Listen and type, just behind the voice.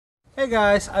Hey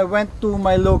guys, I went to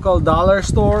my local dollar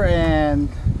store and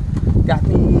got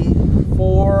me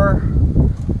 4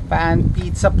 pan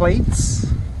pizza plates.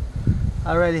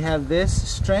 I already have this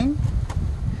string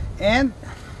and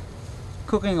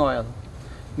cooking oil.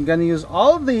 I'm gonna use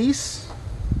all of these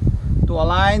to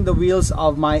align the wheels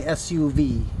of my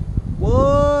SUV.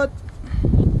 What?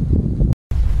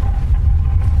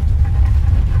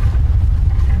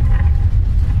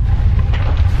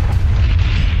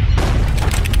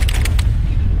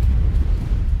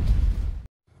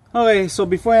 Okay, so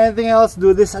before anything else,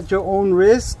 do this at your own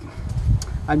risk.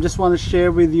 I just want to share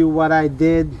with you what I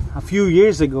did a few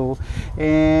years ago,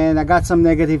 and I got some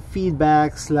negative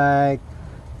feedbacks like,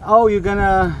 oh, you're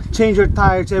gonna change your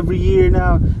tires every year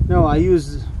now. No, I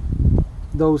use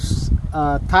those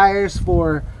tires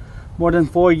for more than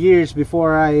 4 years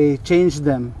before I changed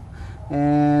them,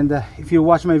 and if you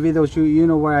watch my videos, you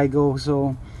know where I go.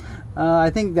 So I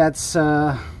think that's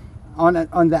on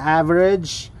the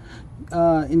average.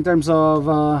 In terms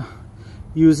of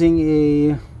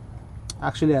using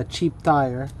actually a cheap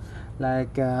tire,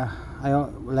 like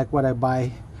what I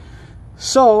buy.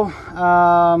 So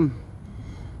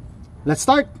let's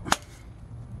start.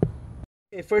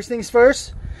 Okay, first things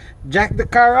first, jack the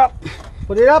car up,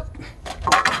 put it up.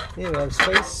 Okay, we have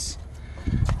space,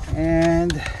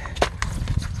 and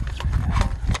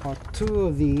for 2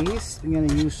 of these, I'm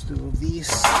gonna use 2 of these.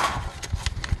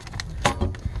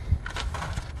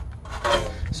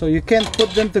 So you can't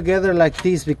put them together like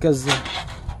this because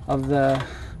of the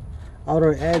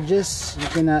outer edges.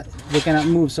 They cannot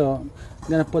move. So I'm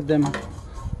gonna put them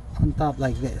on top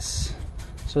like this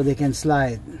so they can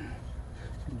slide.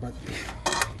 But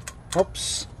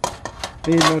oops,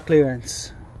 we need more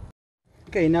clearance.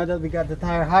 Okay, now that we got the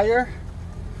tire higher,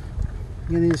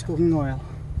 I'm gonna use cooking oil.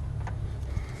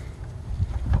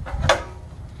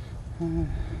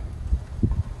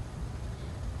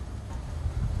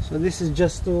 So this is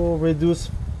just to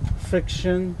reduce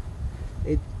friction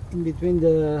in between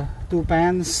the 2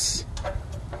 pans.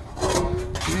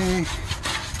 Okay.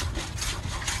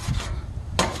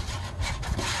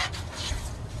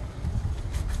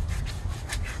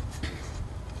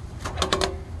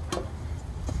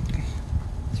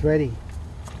 It's ready.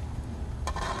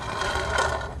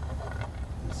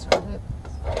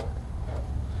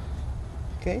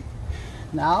 Okay,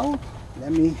 now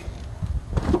let me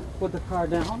put the car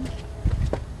down.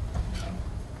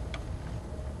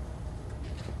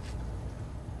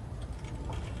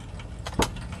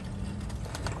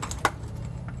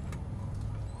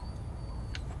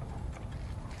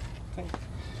 Okay.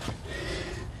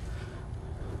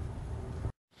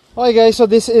 Alright guys, so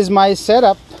this is my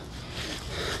setup.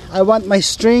 I want my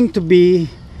string to be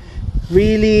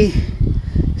really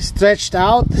stretched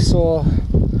out, so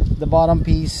the bottom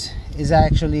piece is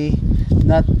actually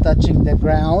not touching the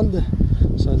ground.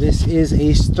 So this is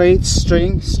a straight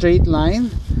string, straight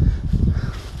line.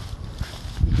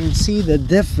 You can see the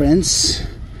difference.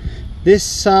 This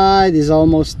side is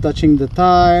almost touching the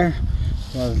tire,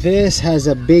 while this has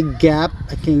a big gap.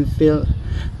 I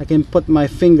can put my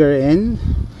finger in.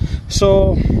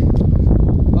 So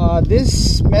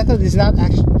this method is not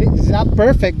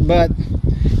perfect, but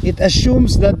it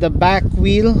assumes that the back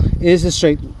wheel is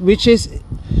straight, which is,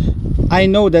 I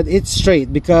know that it's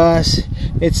straight because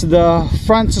it's the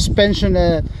front suspension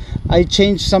that I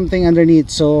changed something underneath.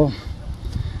 So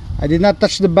I did not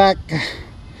touch the back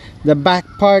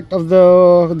part of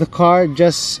the car,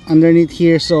 just underneath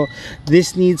here. So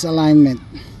this needs alignment.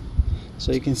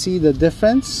 So you can see the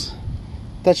difference.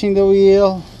 Touching the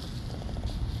wheel,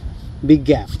 big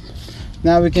gap.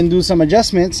 Now we can do some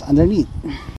adjustments underneath.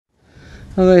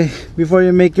 Okay, before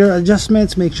you make your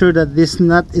adjustments, make sure that this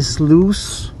nut is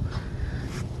loose.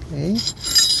 Okay,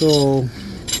 so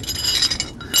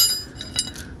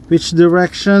which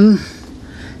direction,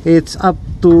 it's up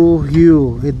to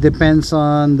you. It depends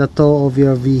on the toe of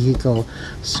your vehicle.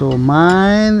 So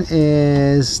mine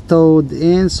is towed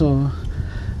in, so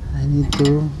I need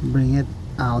to bring it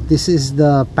out. This is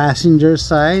the passenger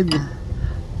side.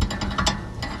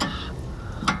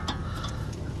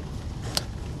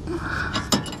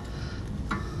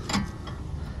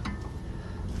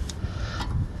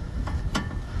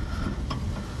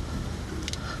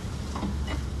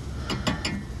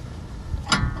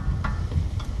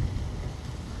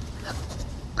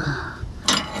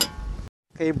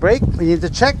 Okay, brake, we need to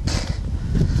check.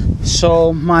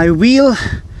 So my wheel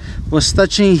was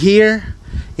touching here,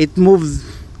 it moved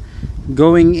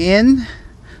going in,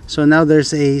 so now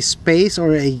there's a space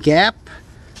or a gap,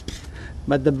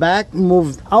 but the back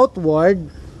moved outward,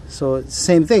 so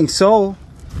same thing. So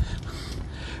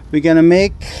we're gonna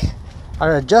make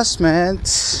our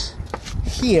adjustments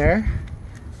here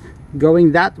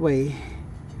going that way.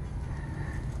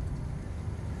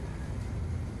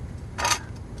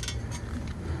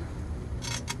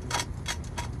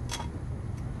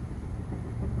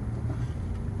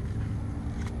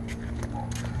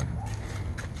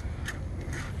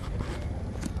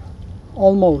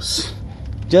 Almost,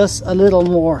 just a little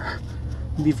more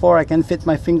before I can fit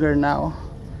my finger now.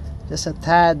 Just a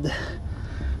tad,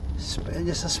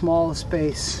 just a small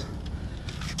space.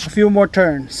 A few more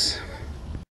turns.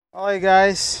 Okay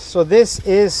guys, so this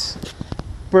is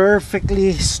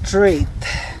perfectly straight.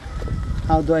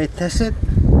 How do I test it?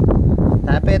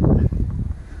 Tap it.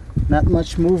 Not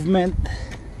much movement.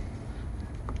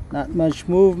 Not much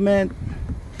movement.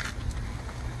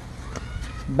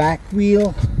 Back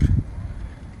wheel.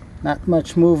 Not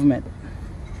much movement.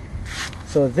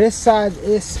 So this side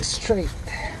is straight.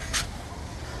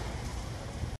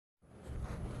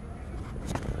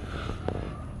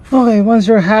 Okay, once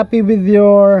you're happy with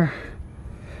your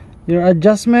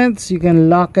adjustments, you can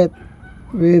lock it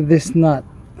with this nut.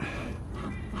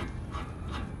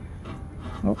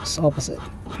 Oops, opposite.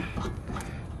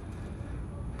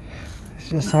 It's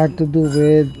just hard to do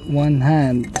with one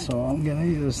hand, so I'm gonna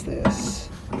use this.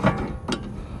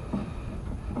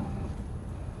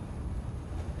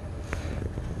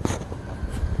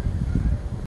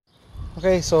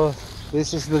 Okay, so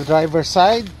this is the driver's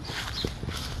side.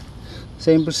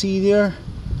 Same procedure.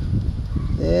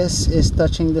 This is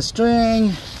touching the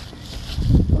string.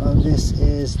 This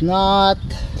is not.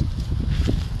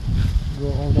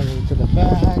 Go all the way to the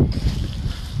back.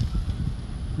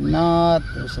 Not.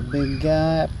 There's a big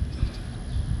gap.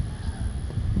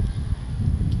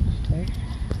 Okay.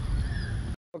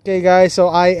 Okay guys, so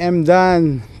I am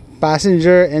done.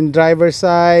 Passenger and driver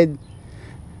side,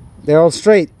 they're all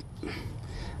straight.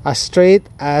 As straight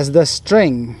as the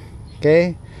string.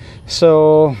 Okay,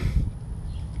 so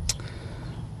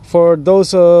for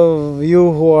those of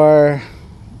you who are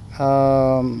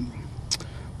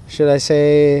should I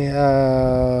say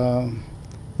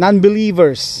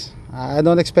non-believers, I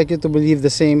don't expect you to believe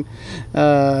the same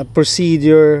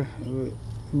procedure.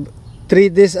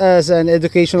 Treat this as an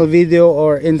educational video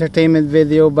or entertainment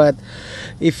video, but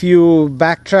if you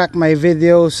backtrack my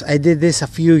videos, I did this a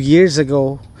few years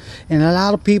ago. And a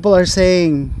lot of people are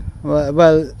saying,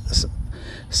 well,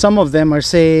 some of them are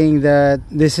saying that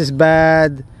this is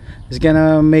bad. It's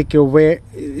gonna make you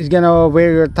it's gonna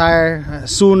wear your tire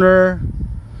sooner.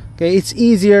 Okay, it's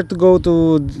easier to go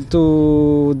to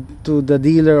the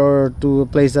dealer or to a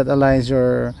place that aligns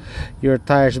your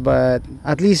tires. But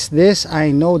at least this,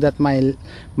 I know that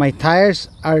my tires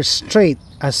are straight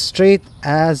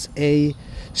as a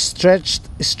stretched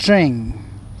string.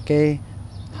 Okay.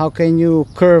 How can you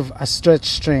curve a stretched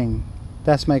string?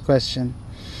 That's my question.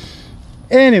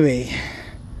 Anyway,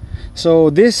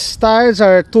 so these tires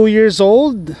are 2 years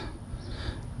old.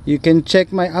 You can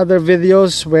check my other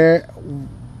videos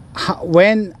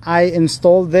when I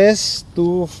installed this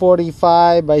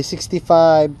 245 by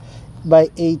 65 by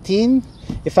 18.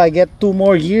 If I get 2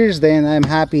 more years, then I'm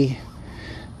happy.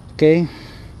 Okay.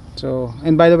 So,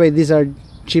 and by the way, these are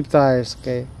cheap tires.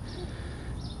 Okay.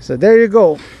 So there you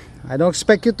go. I don't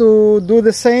expect you to do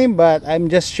the same, but I'm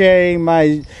just sharing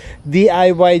my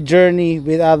DIY journey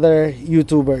with other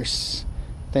YouTubers.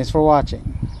 Thanks for watching.